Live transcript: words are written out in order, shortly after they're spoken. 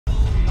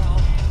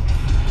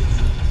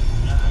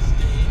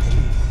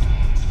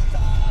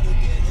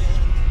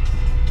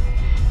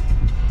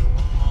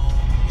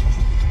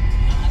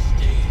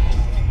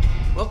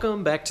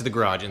Welcome back to the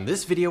garage. In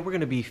this video, we're going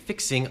to be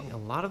fixing a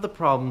lot of the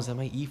problems that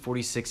my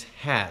E46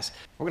 has.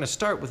 We're going to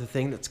start with the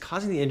thing that's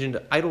causing the engine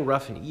to idle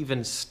rough and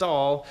even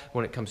stall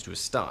when it comes to a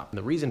stop. And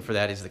the reason for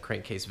that is the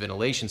crankcase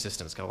ventilation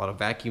system. It's got a lot of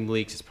vacuum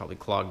leaks. It's probably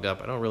clogged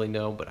up. I don't really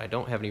know, but I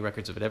don't have any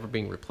records of it ever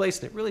being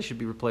replaced, and it really should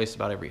be replaced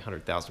about every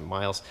 100,000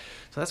 miles.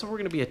 So that's what we're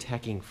going to be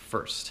attacking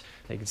first.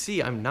 Now you can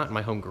see I'm not in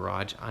my home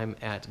garage. I'm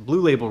at Blue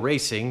Label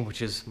Racing,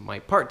 which is my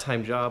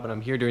part-time job, and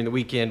I'm here during the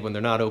weekend when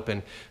they're not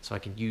open so I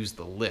can use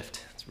the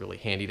lift. It's really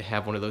handy to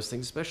have one of those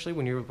things, especially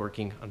when you're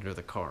working under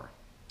the car.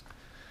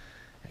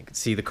 You can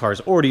see the car's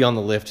already on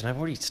the lift, and I've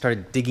already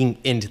started digging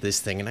into this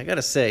thing, and I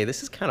gotta say,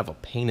 this is kind of a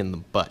pain in the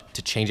butt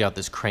to change out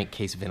this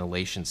crankcase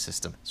ventilation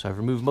system. So I've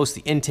removed most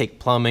of the intake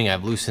plumbing,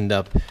 I've loosened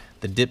up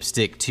the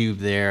dipstick tube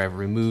there, I've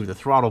removed the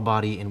throttle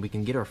body, and we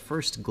can get our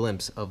first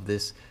glimpse of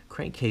this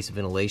crankcase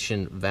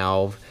ventilation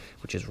valve,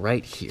 which is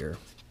right here.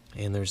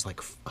 And there's like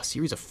a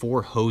series of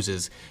 4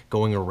 hoses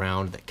going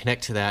around that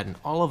connect to that, and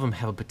all of them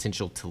have a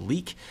potential to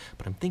leak,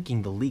 but I'm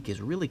thinking the leak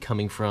is really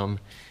coming from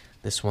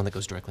this one that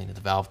goes directly into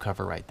the valve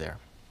cover right there.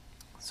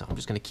 So I'm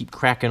just going to keep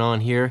cracking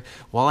on here.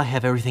 While I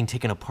have everything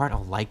taken apart,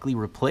 I'll likely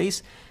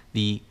replace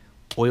the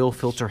oil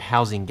filter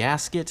housing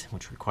gasket,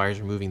 which requires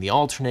removing the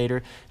alternator,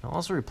 and I'll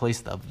also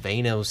replace the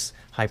Vanos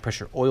high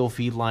pressure oil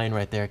feed line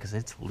right there because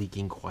it's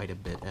leaking quite a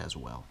bit as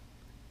well.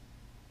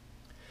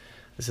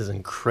 This is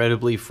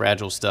incredibly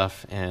fragile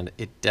stuff, and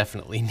it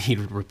definitely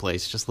needed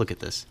replaced. Just look at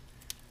this.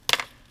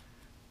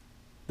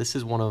 This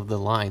is one of the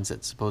lines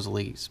that's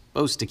supposedly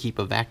supposed to keep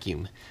a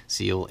vacuum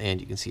seal, and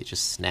you can see it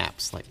just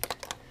snaps like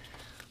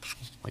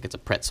it's a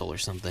pretzel or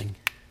something.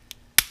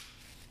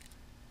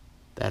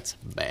 That's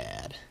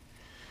bad.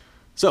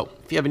 So,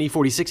 if you have an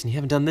E46 and you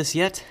haven't done this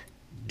yet,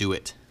 do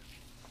it.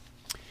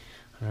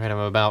 All right, I'm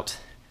about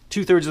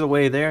 2/3 of the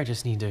way there. I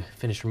just need to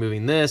finish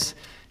removing this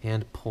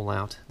and pull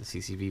out the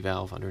CCV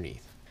valve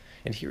underneath.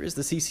 And here is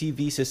the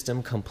CCV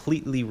system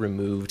completely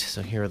removed.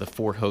 So here are the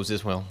 4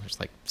 hoses. Well, there's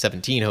like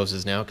 17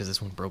 hoses now because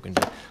this one broke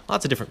into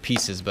lots of different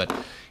pieces, but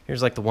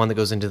here's like the one that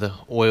goes into the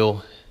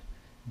oil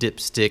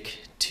dipstick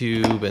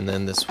tube, and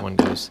then this one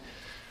goes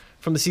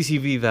from the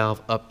CCV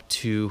valve up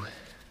to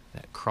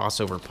that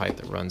crossover pipe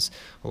that runs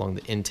along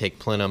the intake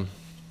plenum.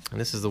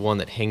 And this is the one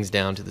that hangs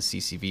down to the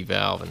CCV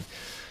valve. And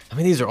I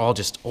mean, these are all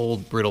just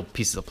old, brittle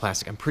pieces of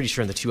plastic. I'm pretty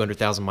sure in the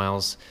 200,000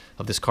 miles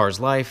of this car's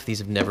life, these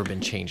have never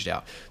been changed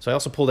out. So I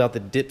also pulled out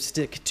the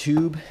dipstick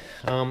tube.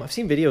 I've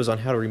seen videos on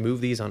how to remove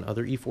these on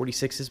other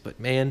E46s, but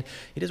man,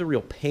 it is a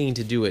real pain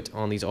to do it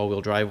on these all-wheel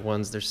drive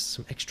ones. There's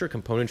some extra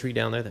componentry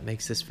down there that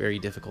makes this very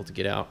difficult to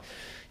get out.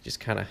 You just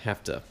kind of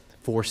have to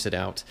force it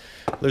out.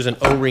 There's an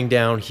O-ring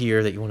down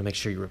here that you want to make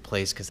sure you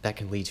replace because that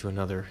can lead to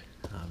another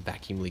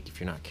vacuum leak if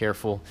you're not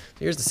careful.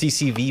 Here's the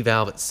CCV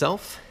valve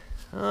itself.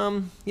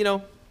 You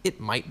know, it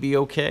might be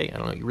okay. I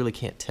don't know, you really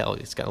can't tell.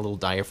 It's got a little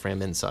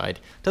diaphragm inside.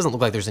 Doesn't look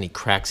like there's any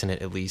cracks in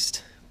it at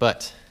least,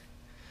 but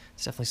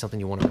it's definitely something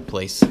you want to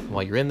replace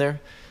while you're in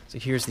there. So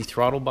here's the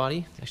throttle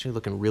body. It's actually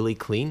looking really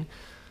clean.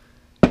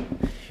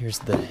 Here's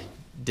the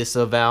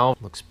DISA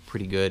valve. Looks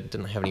pretty good.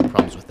 Didn't have any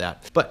problems with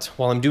that. But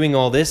while I'm doing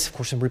all this, of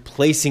course, I'm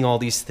replacing all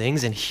these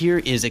things, and here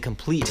is a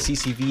complete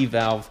CCV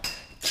valve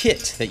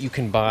kit that you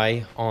can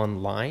buy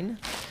online.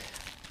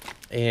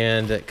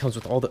 And it comes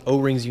with all the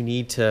O-rings you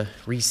need to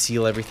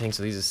reseal everything.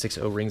 So these are 6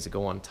 O-rings that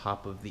go on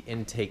top of the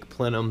intake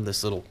plenum,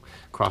 this little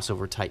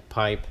crossover type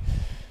pipe.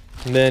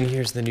 And then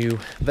here's the new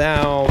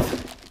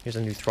valve. Here's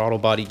a new throttle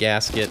body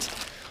gasket.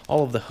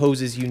 All of the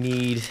hoses you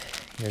need.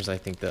 Here's, I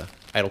think, the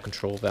idle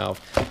control valve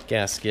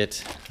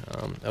gasket,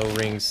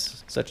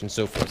 O-rings, such and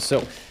so forth.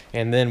 So,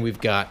 and then we've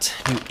got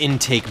new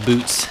intake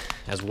boots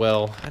as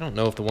well. I don't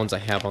know if the ones I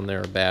have on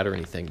there are bad or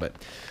anything, but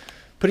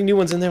putting new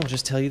ones in there will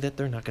just tell you that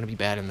they're not going to be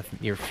bad in the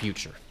near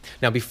future.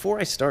 Now, before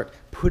I start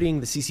putting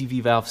the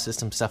CCV valve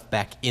system stuff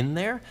back in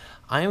there,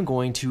 I am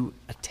going to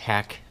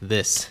attack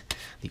this,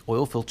 the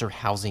oil filter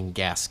housing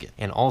gasket.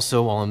 And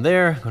also, while I'm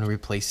there, I'm going to be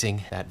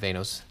replacing that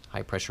Vanos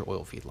high pressure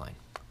oil feed line.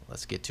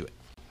 Let's get to it.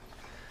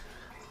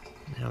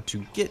 Now, to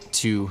get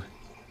to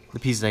the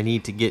pieces I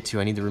need to,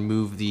 I need to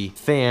remove the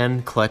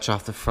fan clutch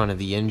off the front of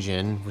the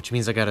engine, which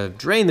means I got to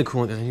drain the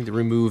coolant because I need to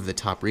remove the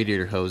top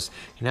radiator hose.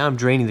 And now I'm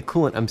draining the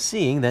coolant. I'm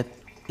seeing that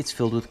it's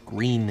filled with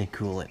green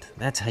coolant.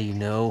 That's how you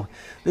know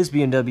this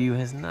BMW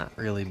has not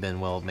really been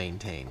well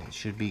maintained. It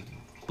should be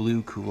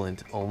blue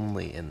coolant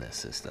only in this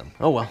system.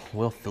 Oh well,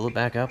 we'll fill it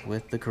back up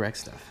with the correct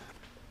stuff.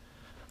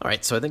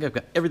 Alright, so I think I've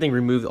got everything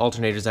removed, the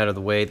alternators out of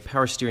the way. The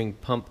power steering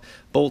pump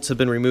bolts have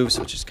been removed,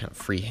 so it's just kind of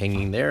free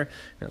hanging there.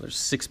 Now there's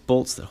 6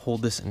 bolts that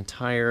hold this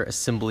entire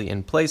assembly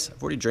in place.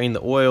 I've already drained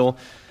the oil,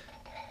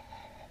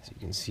 as you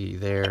can see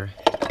there.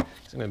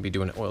 I'm going to be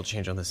doing an oil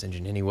change on this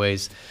engine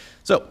anyways.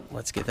 So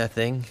let's get that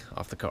thing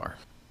off the car.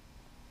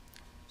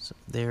 So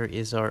there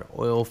is our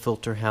oil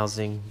filter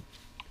housing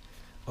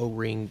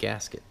O-ring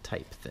gasket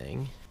type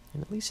thing.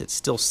 And at least it's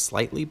still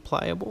slightly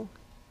pliable.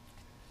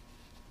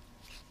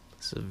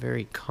 This is a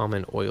very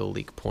common oil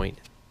leak point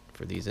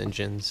for these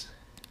engines.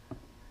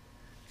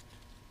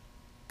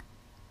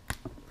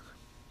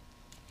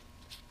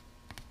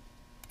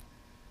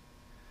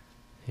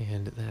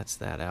 And that's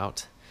that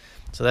out.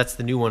 So that's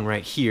the new one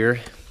right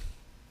here.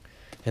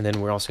 And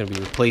then we're also going to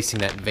be replacing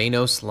that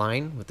Vanos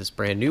line with this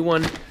brand new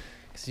one.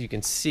 As you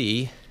can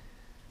see,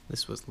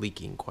 this was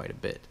leaking quite a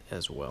bit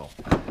as well.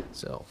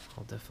 So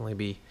I'll definitely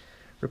be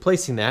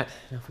replacing that.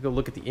 Now if we go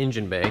look at the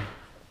engine bay,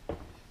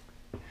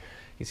 you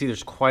can see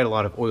there's quite a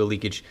lot of oil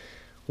leakage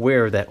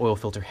where that oil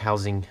filter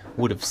housing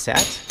would have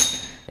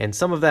sat. And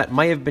some of that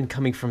might have been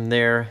coming from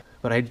there,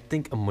 but I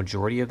think a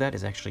majority of that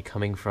is actually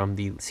coming from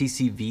the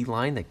CCV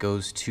line that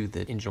goes to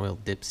the engine oil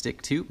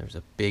dipstick too. There's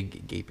a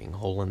big gaping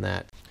hole in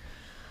that.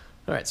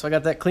 All right, so I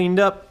got that cleaned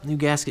up, new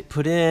gasket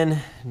put in,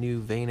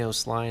 new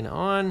Vanos line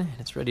on, and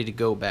it's ready to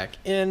go back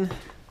in.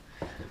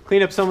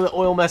 Clean up some of the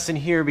oil mess in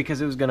here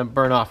because it was gonna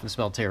burn off and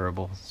smell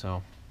terrible.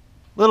 So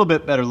a little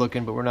bit better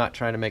looking, but we're not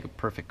trying to make a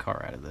perfect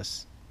car out of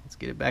this. Let's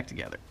get it back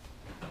together.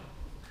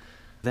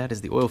 That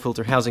is the oil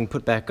filter housing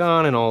put back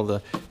on and all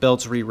the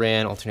belts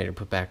reran, alternator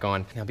put back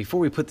on. Now before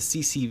we put the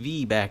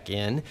CCV back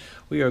in,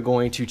 we are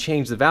going to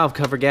change the valve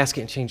cover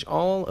gasket and change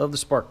all of the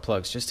spark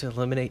plugs just to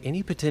eliminate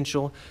any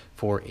potential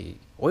for a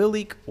oil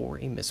leak or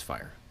a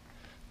misfire.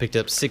 Picked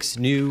up 6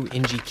 new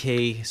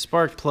NGK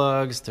spark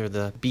plugs. They're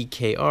the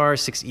BKR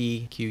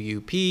 6E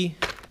QUP.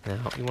 Now,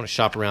 you want to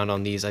shop around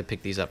on these. I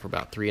picked these up for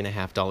about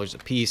 $3.50 a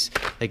piece.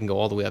 They can go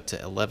all the way up to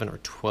 $11 or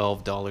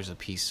 $12 a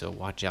piece, so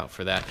watch out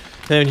for that.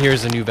 Then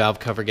here's a new valve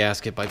cover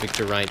gasket by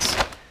Victor Reitz.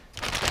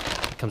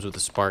 It comes with the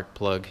spark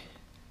plug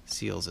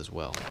seals as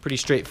well. Pretty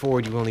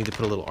straightforward. You will need to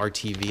put a little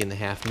RTV in the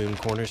half moon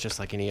corners, just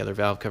like any other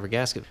valve cover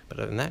gasket. But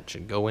other than that, it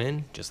should go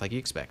in just like you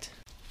expect.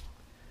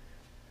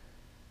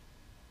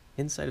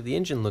 Inside of the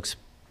engine looks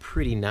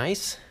pretty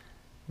nice.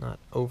 Not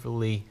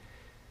overly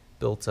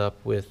built up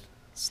with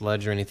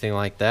sludge or anything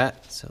like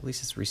that, so at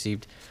least it's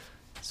received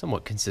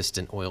somewhat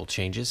consistent oil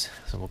changes.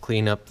 So we'll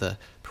clean up the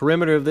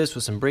perimeter of this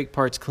with some brake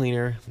parts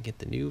cleaner and get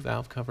the new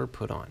valve cover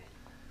put on.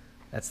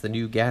 That's the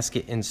new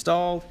gasket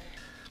installed.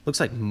 Looks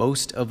like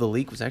most of the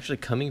leak was actually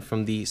coming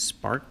from the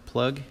spark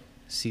plug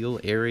seal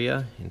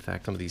area. In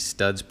fact, some of these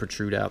studs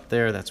protrude out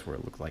there. That's where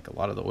it looked like a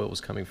lot of the oil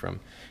was coming from,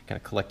 kind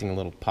of collecting in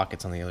little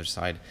pockets on the other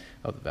side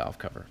of the valve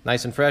cover.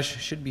 Nice and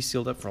fresh, should be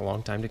sealed up for a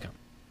long time to come.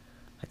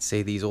 I'd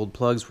say these old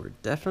plugs were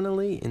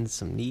definitely in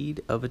some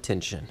need of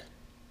attention.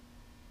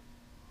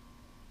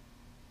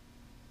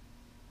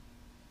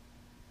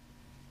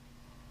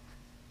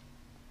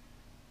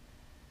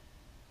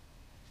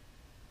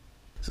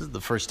 This is the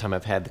first time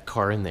I've had the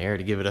car in there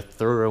to give it a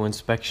thorough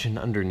inspection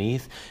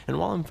underneath, and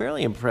while I'm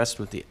fairly impressed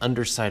with the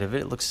underside of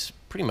it, it looks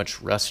pretty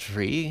much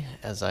rust-free,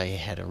 as I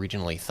had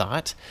originally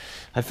thought.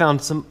 I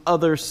found some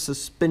other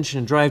suspension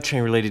and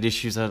drivetrain related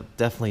issues that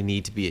definitely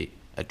need to be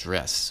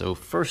addressed. So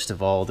first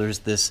of all, there's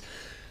this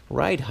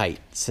ride height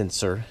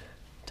sensor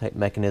type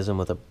mechanism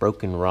with a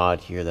broken rod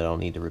here that I'll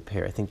need to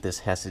repair. I think this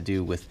has to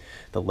do with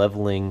the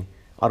leveling,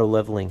 auto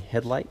leveling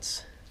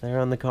headlights that are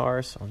on the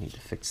car, so I'll need to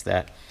fix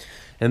that.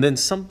 And then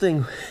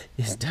something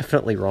is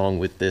definitely wrong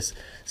with this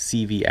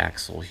CV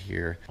axle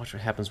here. Watch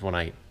what happens when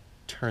I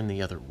turn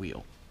the other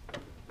wheel.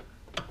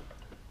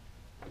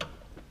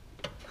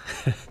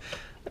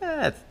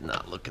 That's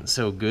not looking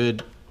so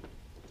good.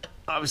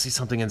 Obviously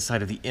something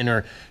inside of the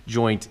inner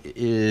joint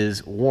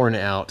is worn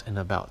out and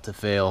about to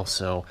fail,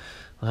 so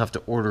I'll have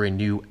to order a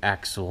new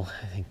axle.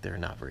 I think they're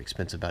not very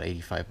expensive, about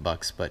 85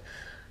 bucks, but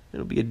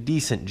it'll be a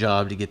decent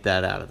job to get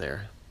that out of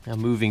there. Now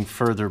moving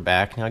further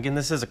back, now again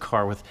this is a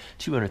car with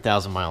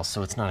 200,000 miles,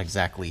 so it's not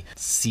exactly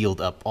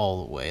sealed up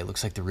all the way. It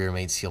looks like the rear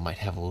main seal might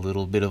have a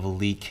little bit of a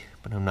leak,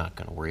 but I'm not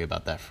going to worry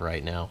about that for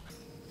right now.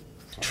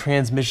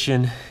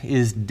 Transmission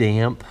is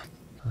damp.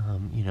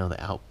 You know,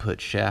 the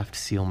output shaft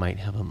seal might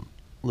have a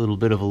little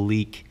bit of a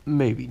leak.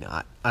 Maybe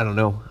not. I don't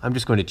know. I'm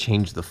just going to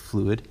change the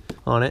fluid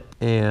on it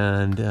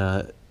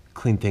and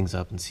clean things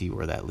up and see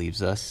where that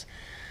leaves us.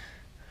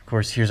 Of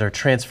course, here's our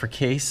transfer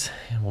case,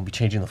 and we'll be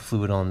changing the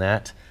fluid on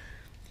that.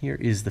 Here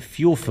is the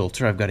fuel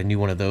filter. I've got a new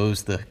one of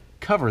those. The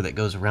cover that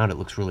goes around it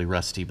looks really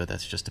rusty, but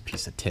that's just a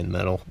piece of tin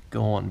metal.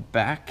 Go on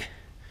back.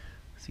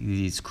 See,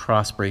 these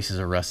cross braces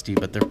are rusty,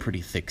 but they're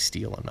pretty thick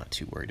steel. I'm not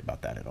too worried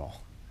about that at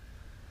all.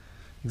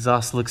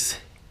 Exhaust looks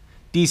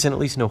decent, at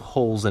least no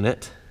holes in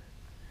it.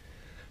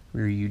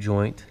 Rear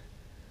U-joint.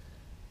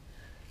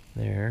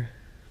 There.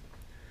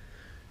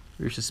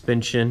 Rear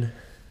suspension.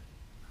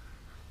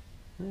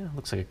 Yeah,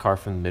 looks like a car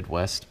from the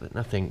Midwest, but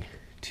nothing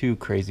too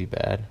crazy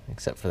bad,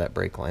 except for that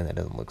brake line that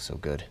doesn't look so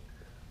good.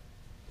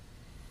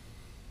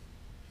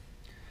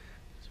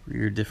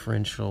 Rear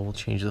differential, we'll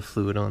change the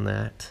fluid on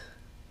that.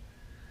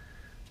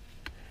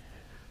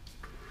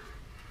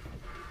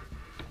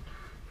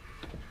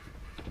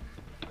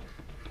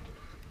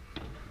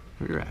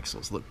 Rear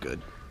axles look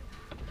good.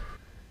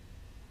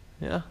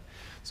 Yeah,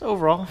 so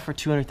overall, for a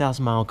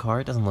 200,000 mile car,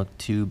 it doesn't look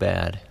too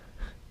bad.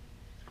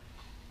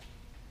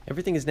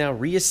 Everything is now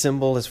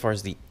reassembled as far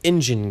as the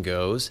engine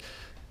goes.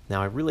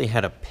 Now, I really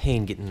had a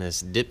pain getting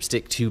this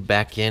dipstick tube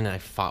back in. I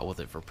fought with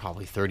it for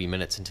probably 30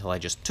 minutes until I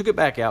just took it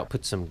back out,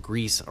 put some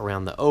grease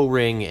around the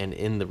O-ring and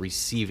in the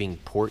receiving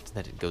port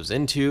that it goes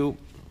into.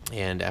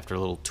 And after a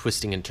little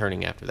twisting and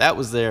turning after that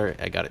was there,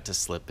 I got it to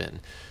slip in.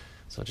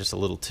 So just a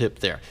little tip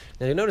there.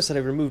 Now you notice that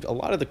I've removed a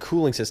lot of the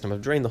cooling system.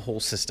 I've drained the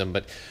whole system,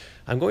 but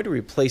I'm going to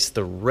replace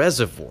the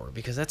reservoir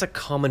because that's a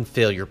common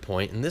failure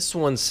point, and this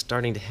one's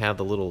starting to have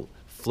the little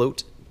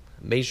float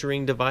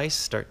measuring device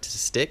start to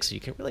stick, so you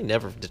can really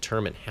never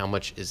determine how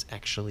much is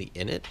actually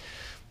in it.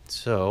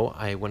 So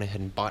I went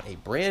ahead and bought a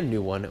brand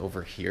new one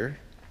over here.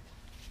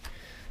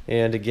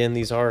 And again,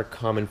 these are a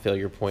common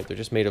failure point. They're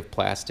just made of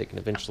plastic, and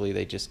eventually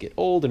they just get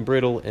old and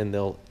brittle, and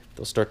they'll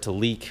start to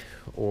leak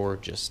or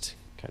just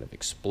kind of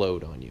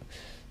explode on you.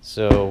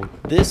 So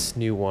this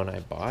new one I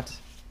bought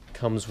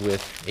comes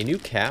with a new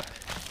cap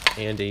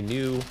and a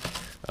new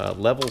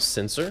level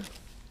sensor.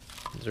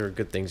 These are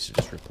good things to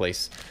just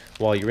replace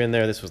while you're in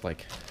there. This was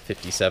like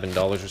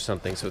 $57 or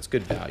something, so it's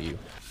good value.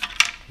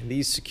 And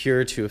these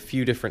secure to a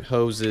few different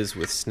hoses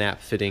with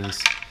snap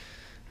fittings.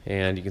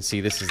 And you can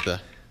see this is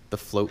the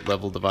float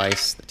level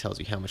device that tells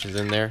you how much is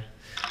in there.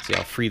 See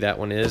how free that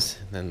one is?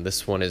 And then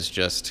this one is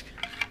just,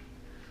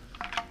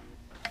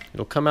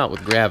 it'll come out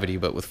with gravity,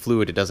 but with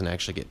fluid it doesn't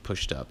actually get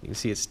pushed up. You can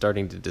see it's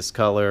starting to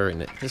discolor,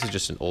 and this is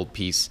just an old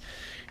piece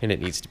and it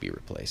needs to be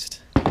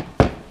replaced.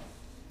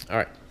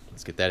 Alright,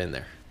 let's get that in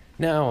there.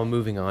 Now I'm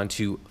moving on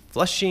to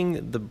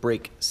flushing the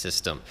brake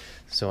system.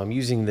 So I'm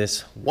using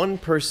this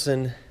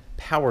one-person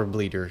power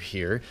bleeder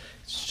here.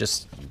 It's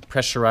just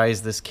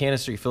pressurize this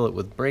canister, you fill it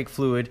with brake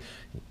fluid,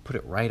 you put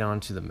it right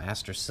onto the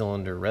master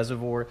cylinder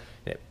reservoir,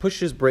 and it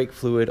pushes brake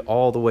fluid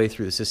all the way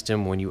through the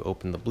system when you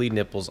open the bleed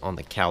nipples on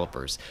the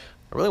calipers.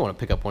 I really want to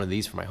pick up one of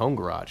these for my home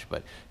garage,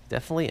 but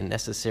definitely a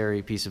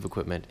necessary piece of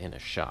equipment in a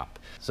shop.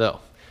 So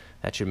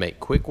that should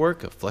make quick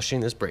work of flushing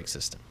this brake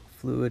system.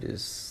 Fluid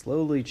is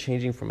slowly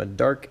changing from a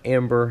dark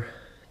amber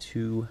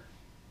to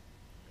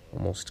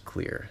almost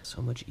clear.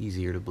 So much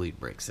easier to bleed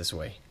brakes this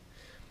way.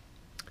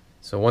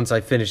 So once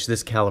I finish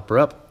this caliper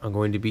up, I'm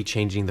going to be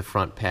changing the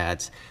front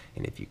pads.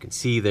 And if you can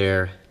see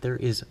there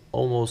is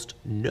almost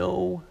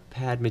no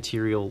pad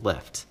material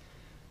left.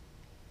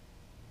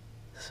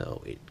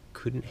 So it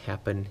couldn't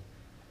happen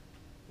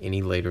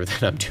any later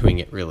than I'm doing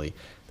it, really.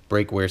 The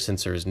brake wear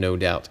sensor is no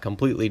doubt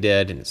completely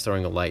dead, and it's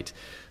throwing a light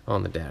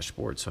on the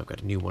dashboard, so I've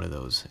got a new one of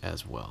those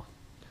as well.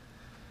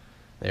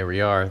 There we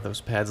are.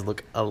 Those pads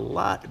look a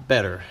lot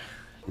better.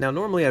 Now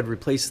normally I'd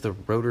replace the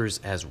rotors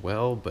as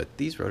well, but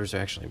these rotors are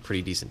actually in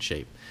pretty decent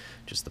shape.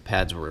 Just the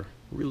pads were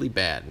really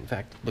bad. In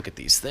fact, look at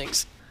these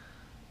things.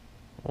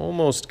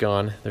 Almost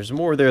gone. There's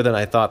more there than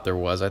I thought there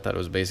was. I thought it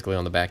was basically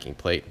on the backing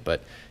plate, but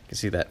you can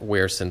see that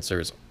wear sensor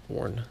is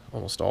worn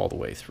almost all the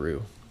way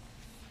through.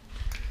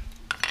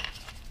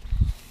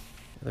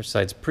 The other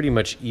side's pretty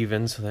much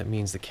even, so that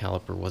means the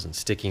caliper wasn't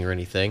sticking or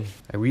anything.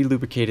 I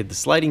re-lubricated the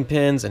sliding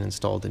pins and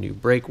installed a new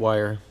brake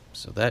wire,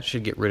 so that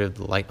should get rid of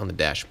the light on the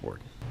dashboard.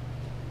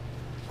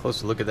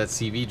 Closer look at that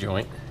CV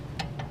joint.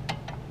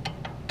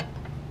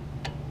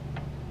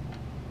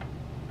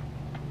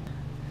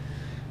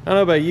 I don't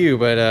know about you,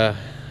 but I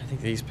think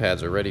these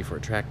pads are ready for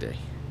a track day.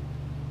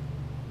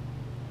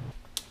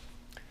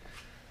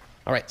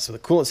 Alright, so the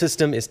coolant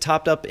system is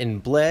topped up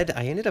and bled.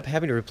 I ended up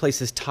having to replace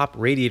this top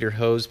radiator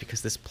hose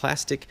because this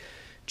plastic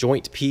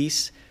joint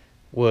piece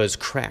was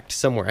cracked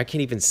somewhere. I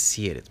can't even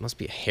see it. It must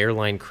be a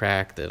hairline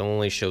crack that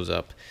only shows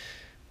up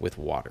with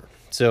water.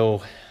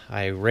 So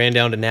I ran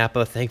down to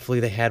Napa. Thankfully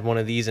they had one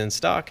of these in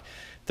stock,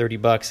 30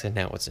 bucks, and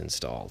now it's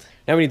installed.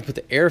 Now we need to put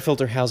the air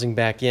filter housing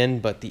back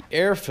in, but the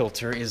air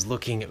filter is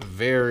looking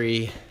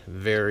very,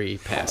 very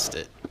past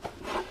it.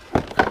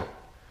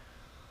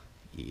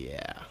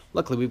 Yeah,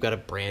 luckily we've got a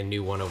brand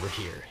new one over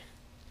here.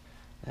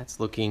 That's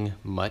looking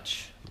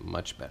much,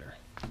 much better.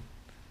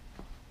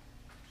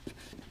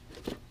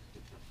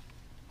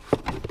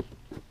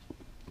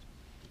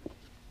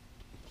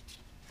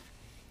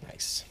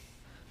 Nice.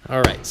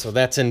 All right, so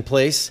that's in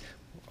place.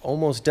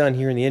 Almost done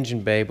here in the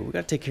engine bay, but we've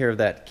got to take care of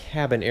that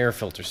cabin air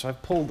filter. So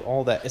I've pulled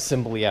all that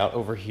assembly out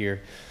over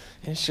here,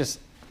 and it's just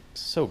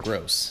so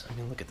gross. I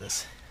mean, look at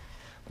this.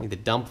 I need to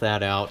dump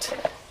that out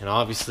and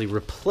obviously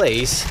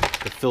replace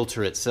the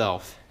filter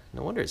itself.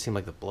 No wonder it seemed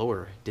like the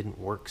blower didn't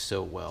work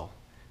so well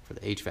for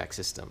the HVAC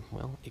system.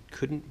 Well, it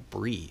couldn't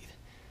breathe.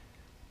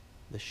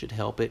 This should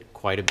help it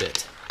quite a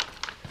bit.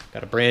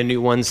 Got a brand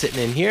new one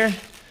sitting in here.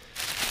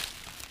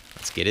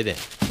 Let's get it in.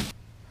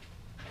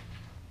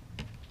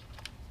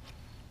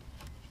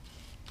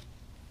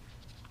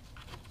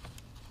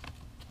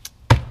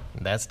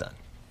 And that's done.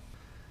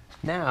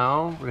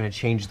 Now we're going to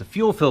change the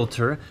fuel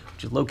filter,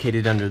 which is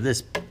located under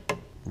this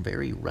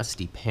very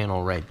rusty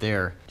panel right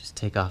there. Just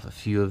take off a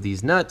few of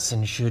these nuts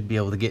and should be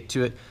able to get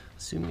to it,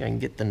 assuming I can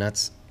get the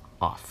nuts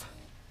off.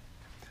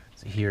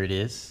 So here it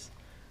is.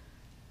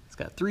 It's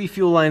got 3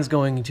 fuel lines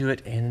going into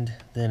it, and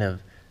then a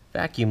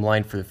vacuum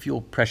line for the fuel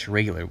pressure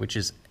regulator, which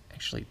is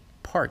actually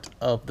part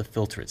of the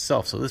filter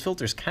itself. So this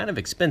filter is kind of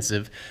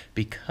expensive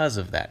because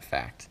of that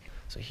fact.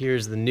 So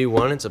here's the new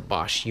one. It's a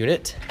Bosch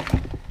unit.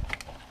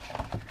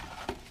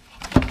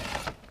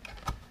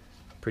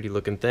 Pretty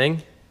looking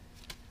thing.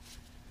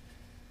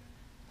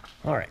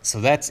 All right, so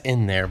that's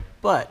in there,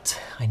 but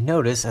I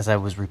noticed as I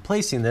was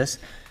replacing this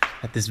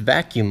that this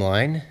vacuum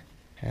line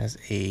has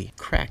a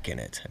crack in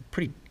it, a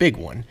pretty big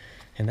one.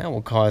 and that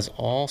will cause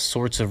all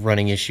sorts of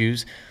running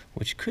issues,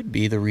 which could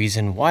be the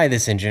reason why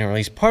this engine, or at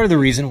least part of the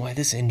reason why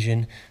this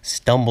engine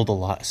stumbled a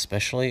lot,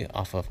 especially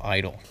off of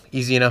idle.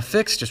 Easy enough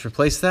fix, just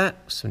replace that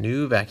with some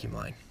new vacuum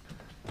line.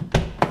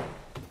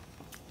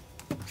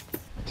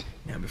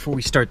 Now before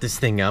we start this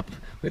thing up,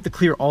 we have to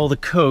clear all the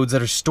codes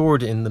that are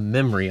stored in the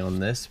memory on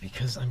this,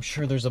 because I'm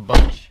sure there's a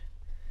bunch.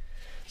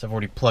 So I've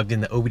already plugged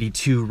in the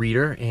Ep.2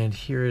 reader, and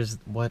here is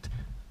what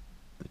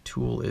the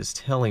tool is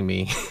telling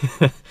me.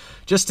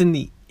 Just in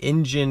the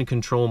engine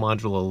control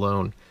module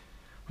alone.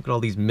 Look at all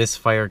these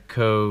misfire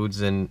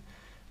codes and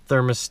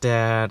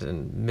thermostat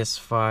and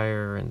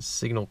misfire and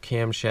signal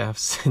camshaft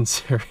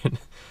sensor and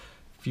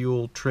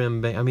fuel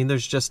trim bank. I mean,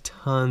 there's just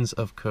tons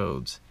of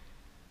codes.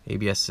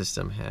 ABS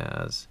system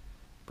has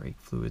brake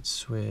fluid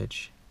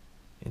switch,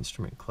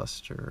 instrument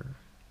cluster.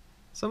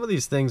 Some of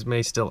these things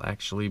may still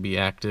actually be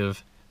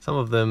active. Some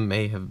of them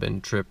may have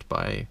been tripped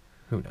by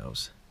who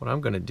knows. What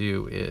I'm going to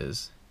do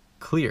is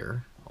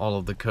clear all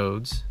of the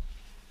codes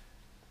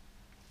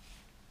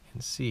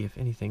and see if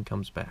anything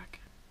comes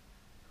back.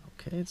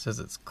 Okay, it says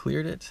it's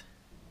cleared it.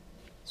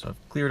 So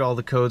I've cleared all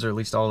the codes, or at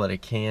least all that I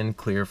can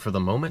clear for the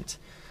moment.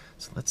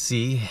 So let's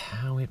see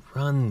how it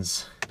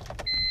runs.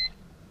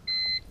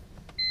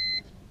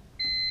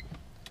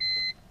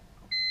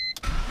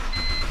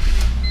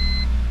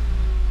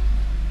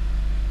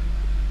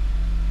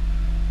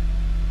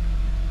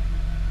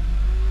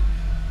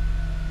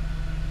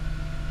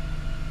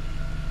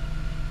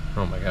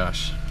 Oh my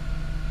gosh.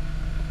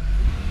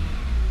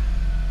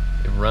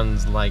 It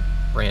runs like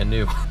brand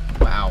new.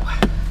 Wow.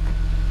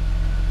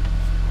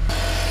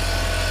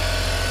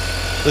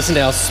 Listen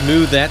to how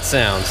smooth that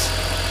sounds.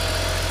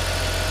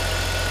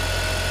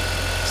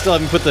 Still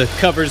haven't put the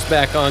covers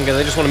back on because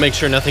I just want to make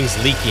sure nothing's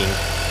leaking.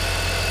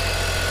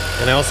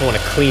 And I also want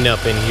to clean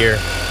up in here.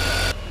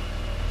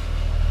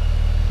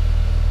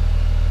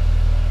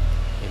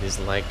 It is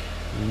like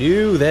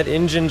new. That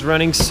engine's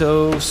running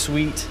so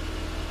sweet.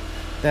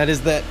 That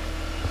is that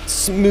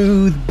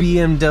smooth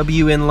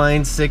BMW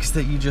inline six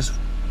that you just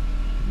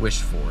wish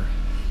for.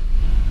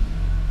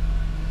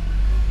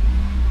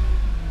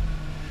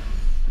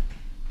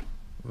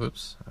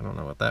 Whoops, I don't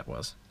know what that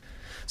was.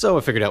 So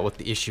I figured out what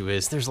the issue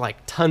is. There's like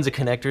tons of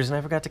connectors and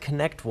I forgot to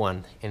connect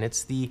one, and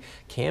it's the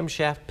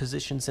camshaft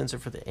position sensor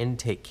for the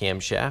intake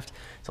camshaft.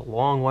 It's a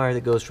long wire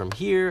that goes from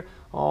here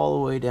all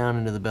the way down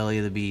into the belly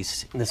of the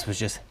beast. And this was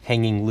just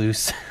hanging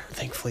loose.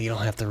 Thankfully you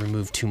don't have to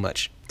remove too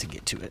much to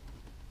get to it.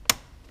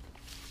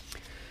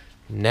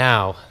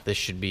 Now this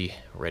should be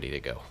ready to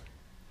go.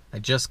 I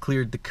just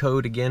cleared the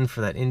code again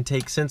for that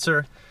intake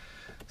sensor.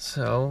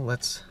 So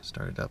let's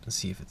start it up and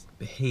see if it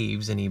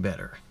behaves any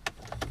better.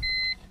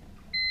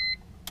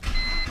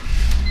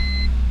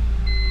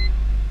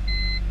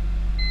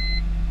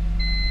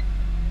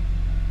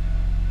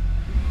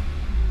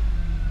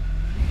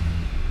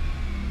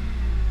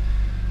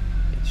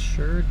 It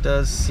sure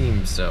does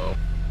seem so.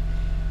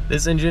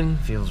 This engine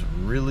feels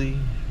really,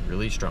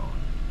 really strong.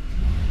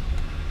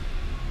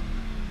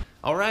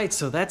 Alright,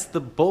 so that's the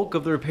bulk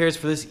of the repairs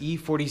for this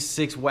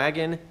E46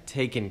 wagon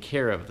taken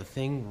care of. The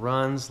thing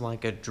runs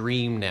like a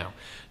dream now.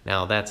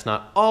 Now that's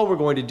not all we're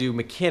going to do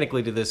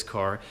mechanically to this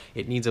car.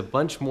 It needs a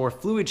bunch more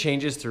fluid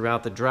changes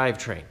throughout the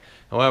drivetrain.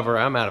 However,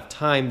 I'm out of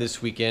time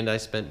this weekend. I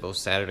spent both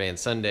Saturday and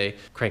Sunday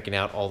cranking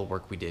out all the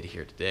work we did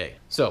here today.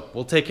 So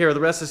we'll take care of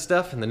the rest of the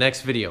stuff in the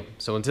next video.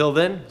 So until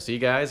then, we'll see you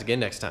guys again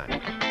next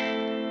time.